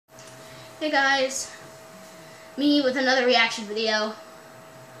Hey guys, me with another reaction video.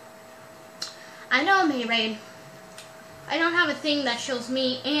 I know I'm hayride. I don't have a thing that shows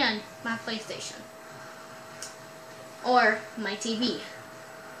me and my PlayStation. Or my TV.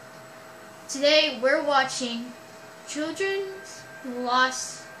 Today we're watching children who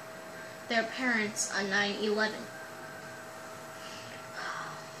lost their parents on 9/11.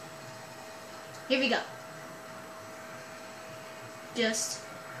 Here we go. Just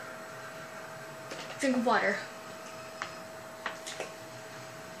drink of water.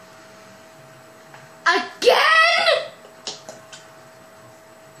 Again?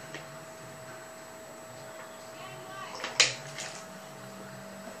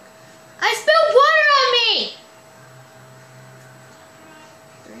 I spilled water on me!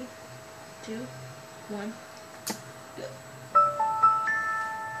 3, 2, 1, go.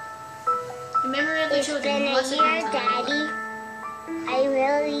 In memory of the children, blessed year, Daddy. I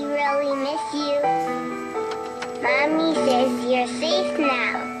really, really miss you. Mommy says you're safe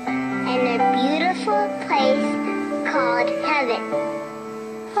now in a beautiful place called heaven.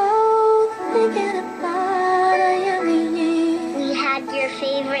 Oh, thinking about a young year. We had your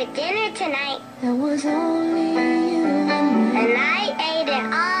favorite dinner tonight. There was only you and I ate it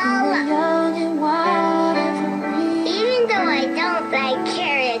all up. Young and wild and free. Even though I don't like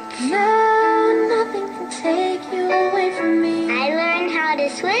carrots. Now nothing can take you away from me. I learned how to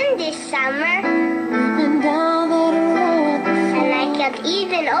swim this summer. We've been down that road before. And I could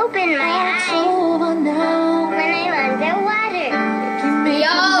even open my eyes over now. when I'm underwater. We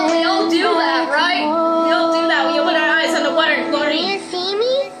all do that, right? We all do that. We open our eyes underwater and Can floating. you see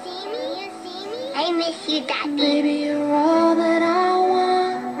me? I miss you, Daddy. Baby, you're all that I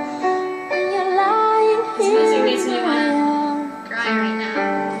want. And you're lying here. Makes me want to cry right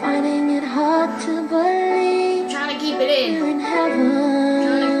now. Finding it hard to believe. Trying to keep it in. You're in heaven.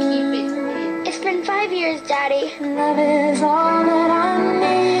 Trying to keep it in. It's been 5 years, Daddy. Love is all that I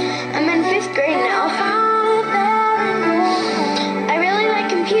need. I'm in 5th grade now. I really like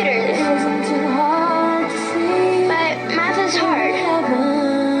computers, It isn't too hard to see. but math is hard.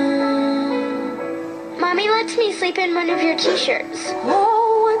 Mommy lets me sleep in one of your t-shirts.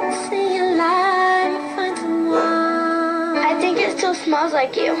 Oh, once in your life you find someone I think it still smells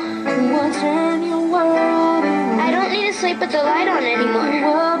like you. who will turn your world around. I don't need to sleep with the light on anymore.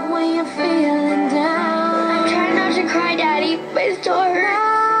 Up when you're feeling down. I'm trying not to cry, Daddy, but it still hurts.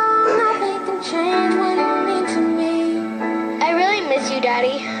 Now nothing can change what you mean to me. I really miss you,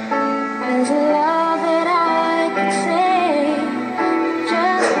 Daddy. There's a love that I could say.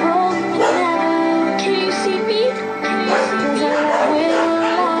 Just hold me now. Can you see me? Cause I will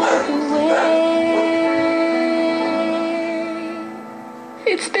light the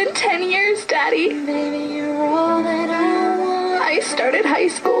way. It's been 10 years, Daddy. Baby, you're all that I want. I started high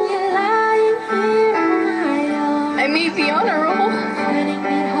school. You're lying here in my arms. I made the honor roll. Finding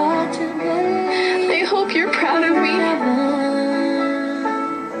it hard to believe. I hope you're proud of me.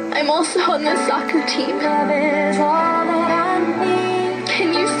 I'm also on the soccer team. Love is all that I need. Can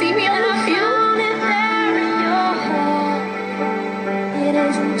you see me on the field? Found it there in your heart. It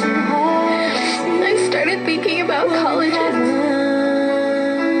isn't too hard to see. I started thinking about colleges.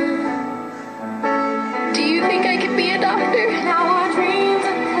 Do you think I could be a doctor? Now our dreams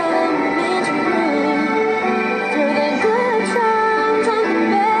are coming true. Through the good times and the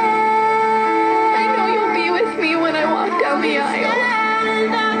bad. I know you'll be with me when I walk down the aisle.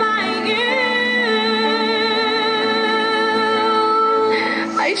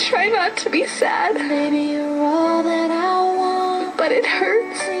 I try not to be sad, Baby, you're all that I want. but it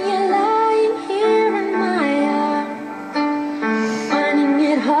hurts. You're lying here in my arms. Finding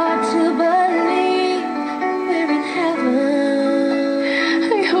it hard to believe we're in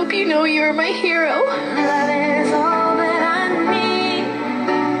heaven. I hope you know you're my hero. Love is all that I need,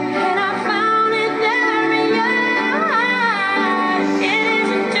 and I found it there in your eyes. It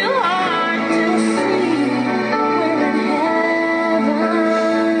isn't too hard to see we're in heaven.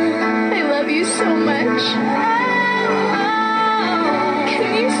 I love you so much. Can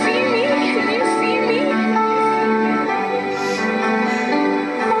you see me? Can you see me?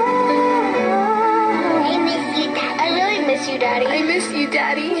 I miss you, Daddy. I really miss you, Daddy. I miss you,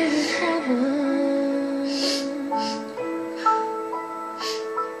 Daddy.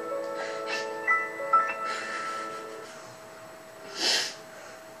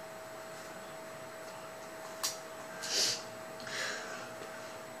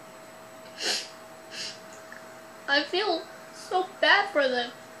 I feel so bad for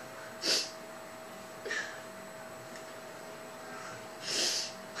them.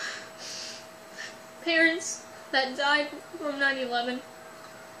 parents that died from 9/11.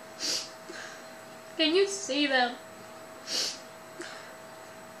 Can you see them?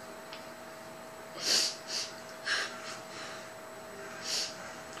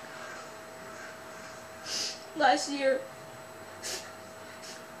 Last year,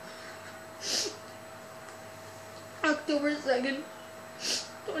 October 2nd,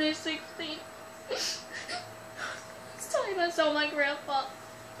 2016, it's time I saw my grandpa.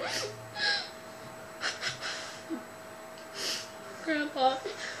 Grandpa,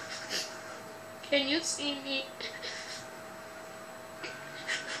 can you see me?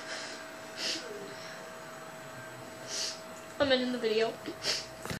 I'm in the video.